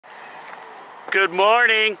Good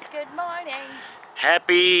morning. Good morning.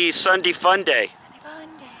 Happy Sunday Fun Day. Sunday Fun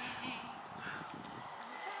Day.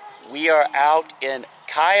 We are out in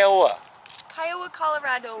Kiowa. Kiowa,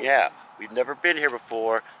 Colorado. Yeah, we've never been here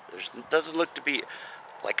before. There doesn't look to be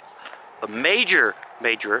like a major,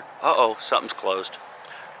 uh-oh, something's closed.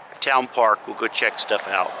 Town park, we'll go check stuff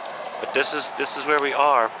out. But this is where we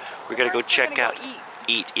are. We're gonna go check out,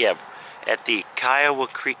 eat, yeah, at the Kiowa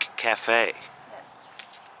Creek Cafe. Yes.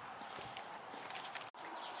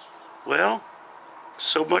 Well,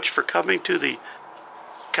 so much for coming to the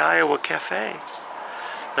Kiowa Cafe.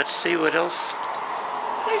 Let's see what else.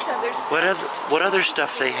 There's other stuff. What other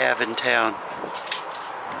stuff they have in town.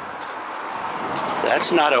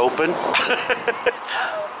 That's not open.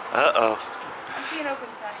 Uh-oh. I see an open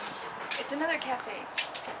sign. It's another cafe.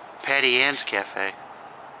 Patty Ann's Cafe.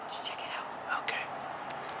 Let's check it out. Okay.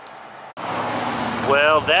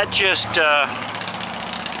 Well, that just,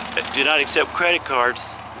 do not accept credit cards.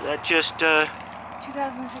 That just,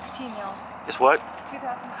 2016, y'all. is what?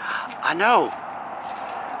 2016. I know.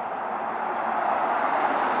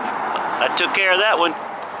 I took care of that one.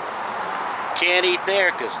 Can't eat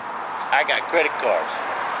there because I got credit cards.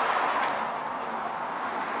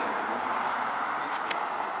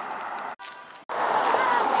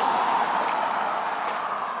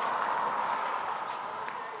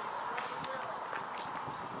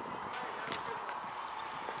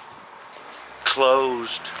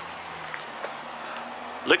 Closed.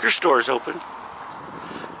 Liquor stores open.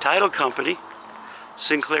 Title company.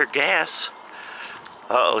 Sinclair Gas.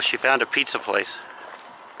 Uh-oh, she found a pizza place.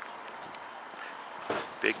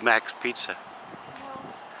 Big Mac's Pizza.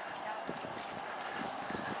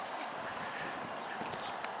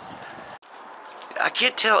 I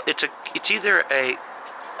can't tell. It's either a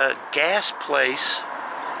gas place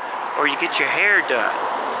or you get your hair done.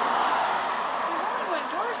 There's only one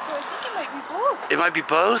door, so I think it might be both. It might be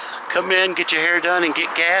both. Come in, get your hair done, and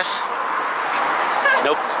get gas.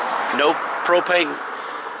 Nope. No propane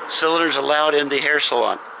cylinders allowed in the hair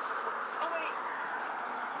salon. Oh, wait.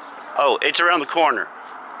 Oh, it's around the corner.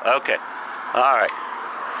 Okay. All right.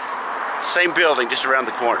 Same building, just around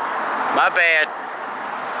the corner. My bad.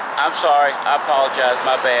 I'm sorry. I apologize.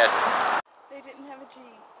 My bad. They didn't have a G.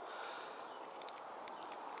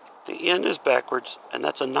 The N is backwards, and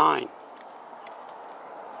that's a 9.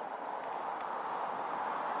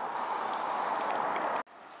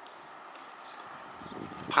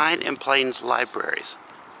 Pine and Plains Libraries.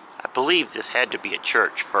 I believe this had to be a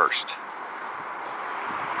church first.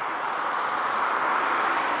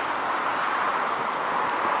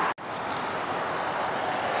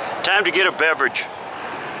 Time to get a beverage.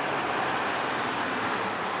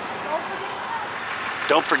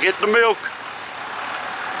 Don't forget the milk.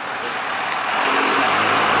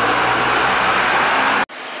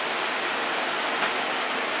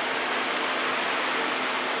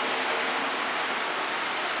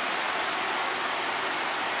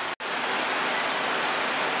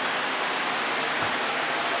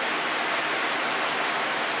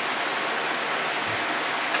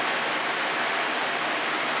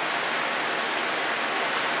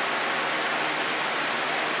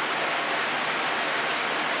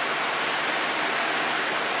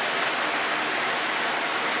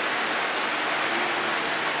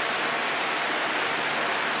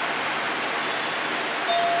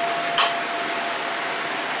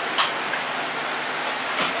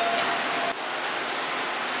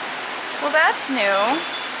 Well, that's new.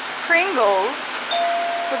 Pringles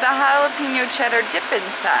with a jalapeno cheddar dip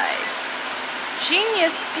inside.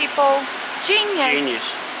 Genius, people. Genius.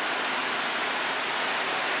 Genius.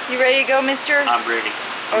 You ready to go, mister? I'm ready.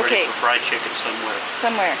 I'm Okay. ready for fried chicken somewhere.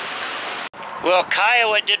 Somewhere. Well,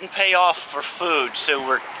 Kiowa didn't pay off for food, so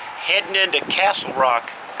we're heading into Castle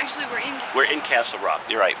Rock. Actually, We're in Castle Rock.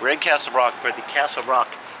 You're right. We're in Castle Rock for the Castle Rock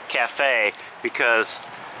Cafe because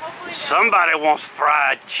somebody wants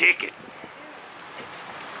fried chicken.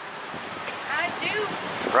 I do.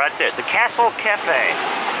 Right there, the Castle Cafe.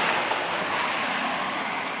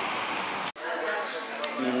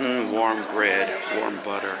 Warm bread, warm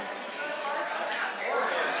butter.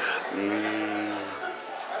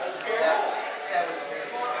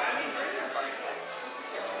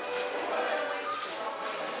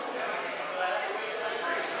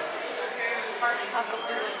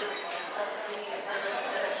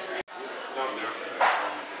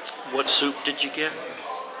 What soup did you get?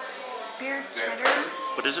 Beer cheddar.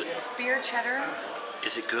 What is it? Beer cheddar.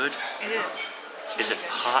 Is it good? It is. Is it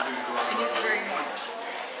hot? It is very warm.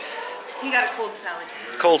 He got a cold salad.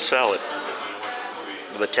 Cold salad.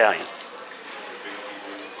 Of Italian.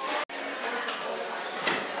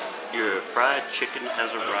 Your fried chicken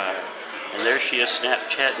has arrived. And there she is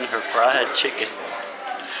Snapchatting her fried chicken.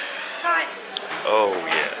 Cut. Oh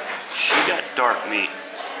yeah. She got dark meat.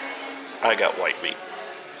 I got white meat.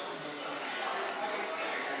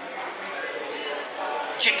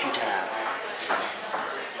 Chicken time.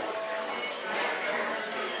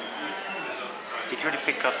 Did you already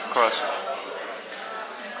pick up the crust?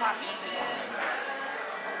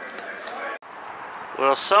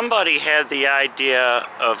 Well, somebody had the idea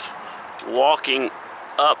of walking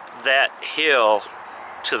up that hill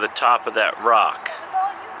to the top of that rock. That was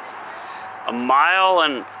all you, mister. A mile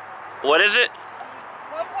and, what is it?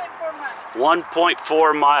 1.4 miles.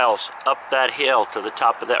 1.4 miles up that hill to the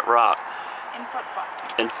top of that rock. In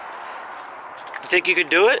flip-flops. And you think you could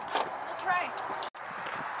do it? We'll try.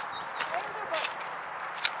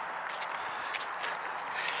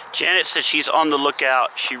 Janet said she's on the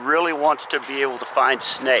lookout. She really wants to be able to find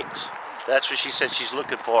snakes. That's what she said she's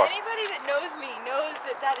looking for. Anybody that knows me knows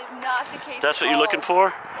that that is not the case. That's at what you're all. looking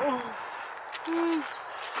for?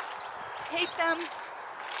 Hate them.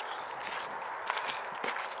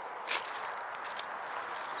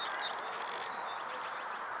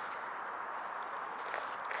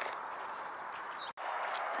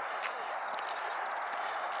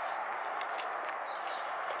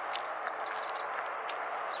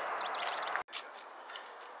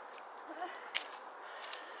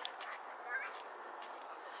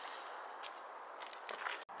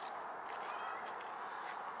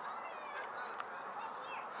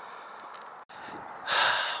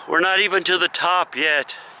 We're not even to the top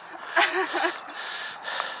yet.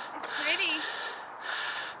 Pretty.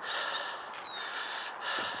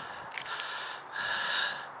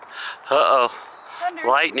 Uh-oh. Thunder.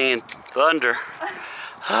 Lightning and thunder.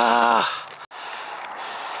 Ah.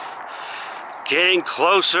 Getting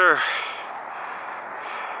closer.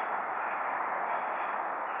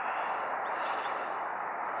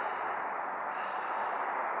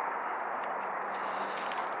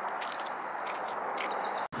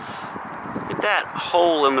 Look at that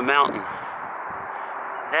hole in the mountain. Is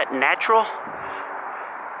that natural?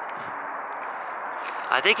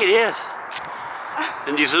 I think it is.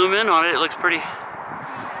 When you zoom in on it, it looks pretty,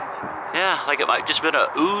 yeah, like it might just been a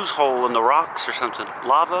ooze hole in the rocks or something.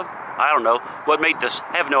 Lava? I don't know. What made this?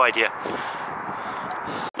 I have no idea.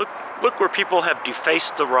 Look where people have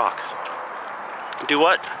defaced the rock. Do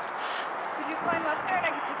what? Could you climb up there and I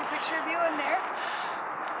can take a picture of you in there?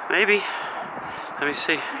 Maybe. Let me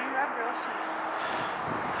see. You have real shoes.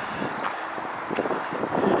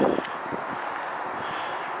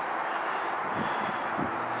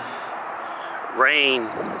 Rain.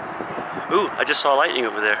 Ooh, I just saw lightning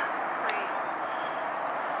over there.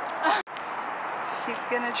 He's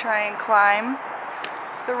gonna try and climb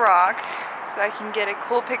the rock so I can get a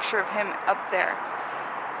cool picture of him up there.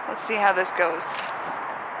 Let's see how this goes.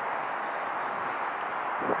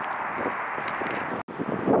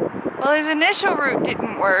 Well, his initial route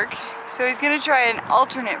didn't work, so he's gonna try an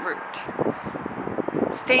alternate route.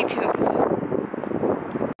 Stay tuned.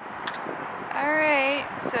 Alright,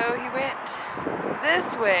 so he went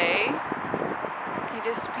this way. He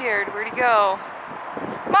disappeared. Where'd he go?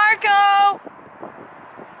 Marco!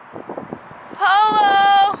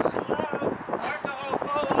 Polo! Marco,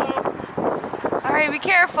 Polo. Alright, be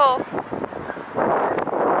careful.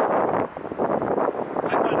 I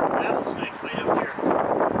found a rattlesnake right up here.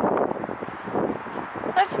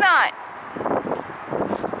 Let's not.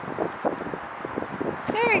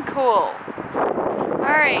 Very cool.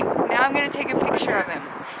 Alright, now I'm going to take a picture of him.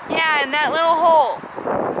 Yeah, in that little hole.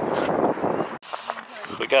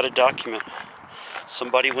 We got a document.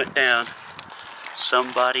 Somebody went down.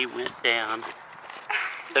 Somebody went down.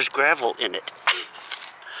 There's gravel in it.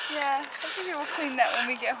 Yeah, I think we'll clean that when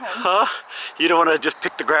we get home. Huh? You don't want to just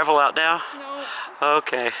pick the gravel out now? No,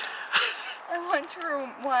 Okay. I want to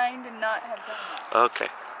rewind and not have done that. Okay.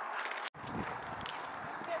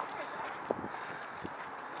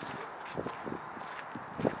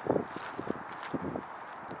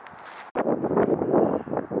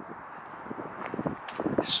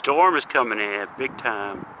 Storm is coming in big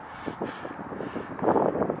time.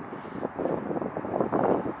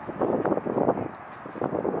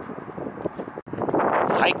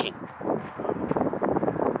 Hiking.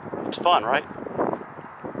 It's fun, right?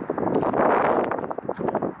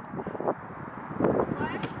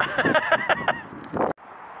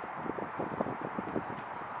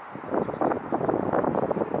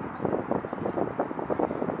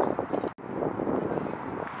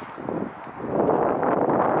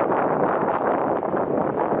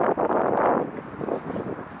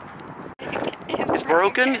 It's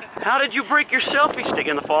broken? How did you break your selfie stick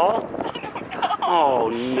in the fall? I don't know. Oh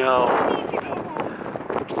no. I need to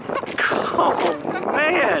go home. Oh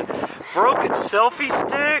man, broken selfie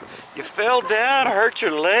stick, you fell down, hurt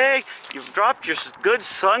your leg, you dropped your good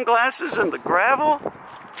sunglasses in the gravel.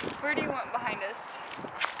 Where do you want behind us?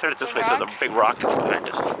 Turn it this The way so the rock? big rock is behind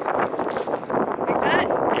us. Like that?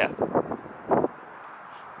 Yeah.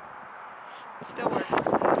 Still works.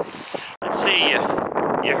 Let's see,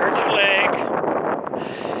 you hurt your leg,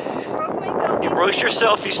 Broke my selfie you broke your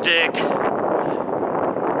selfie stick.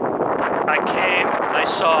 I came, I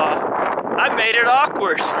saw, I made it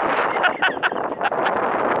awkward.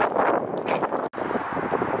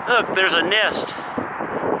 Look, there's a nest.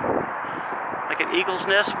 Like an eagle's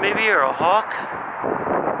nest maybe, or a hawk.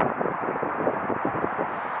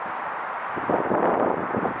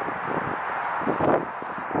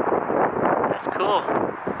 That's cool.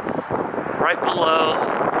 Right below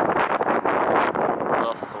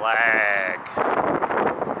the flag.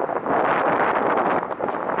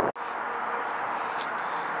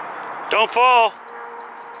 Don't fall.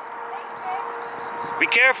 Be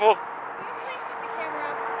careful.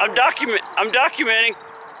 I'm documenting.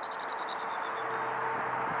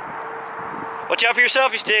 Watch out for your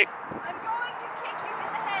selfie stick. I'm going to kick you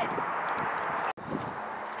in the head.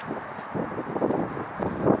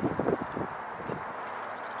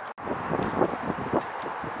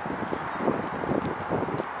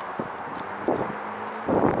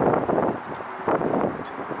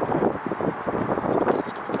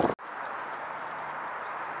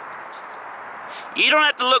 You don't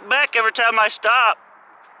have to look back every time I stop.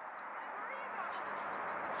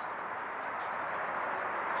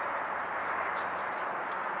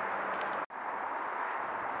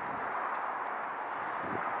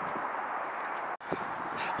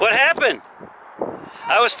 What happened?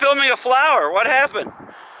 I was filming a flower. What happened?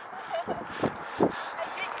 I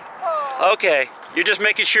didn't fall. Okay. You're just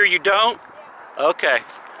making sure you don't? Yeah. Okay.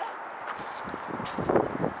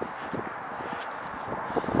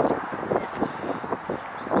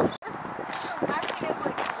 Acting as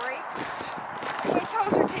like brakes. My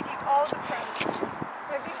toes are taking all the pressure.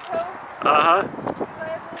 My big toe. Uh-huh. Because I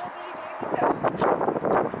have a little bitty baby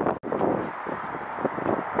toe.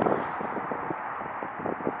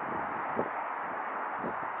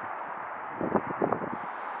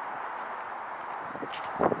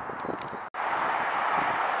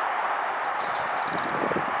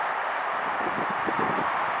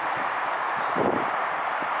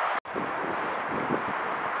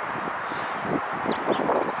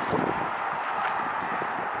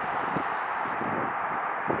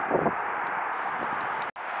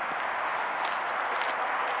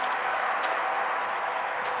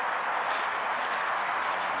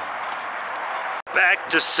 Back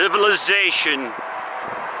to civilization.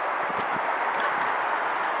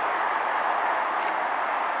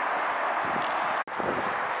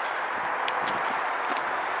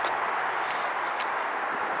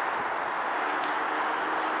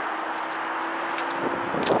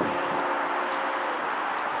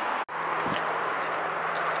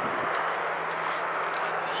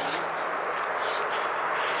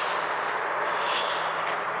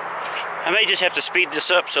 I may just have to speed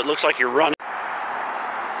this up so it looks like you're running.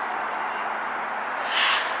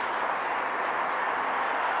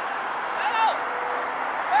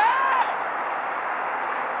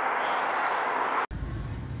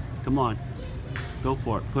 Come on, go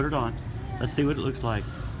for it. Put it on. Let's see what it looks like.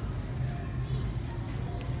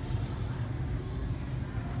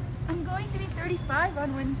 I'm going to be 35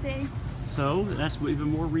 on Wednesday. So that's even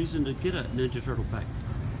more reason to get a Ninja Turtle pack.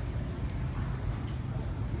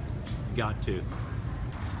 Got to.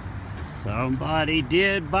 Somebody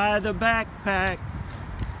did buy the backpack.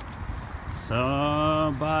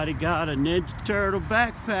 Somebody got a Ninja Turtle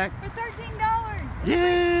backpack. For $13. It was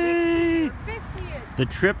Yay! like 60 or 50. The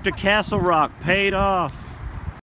trip to Castle Rock paid off.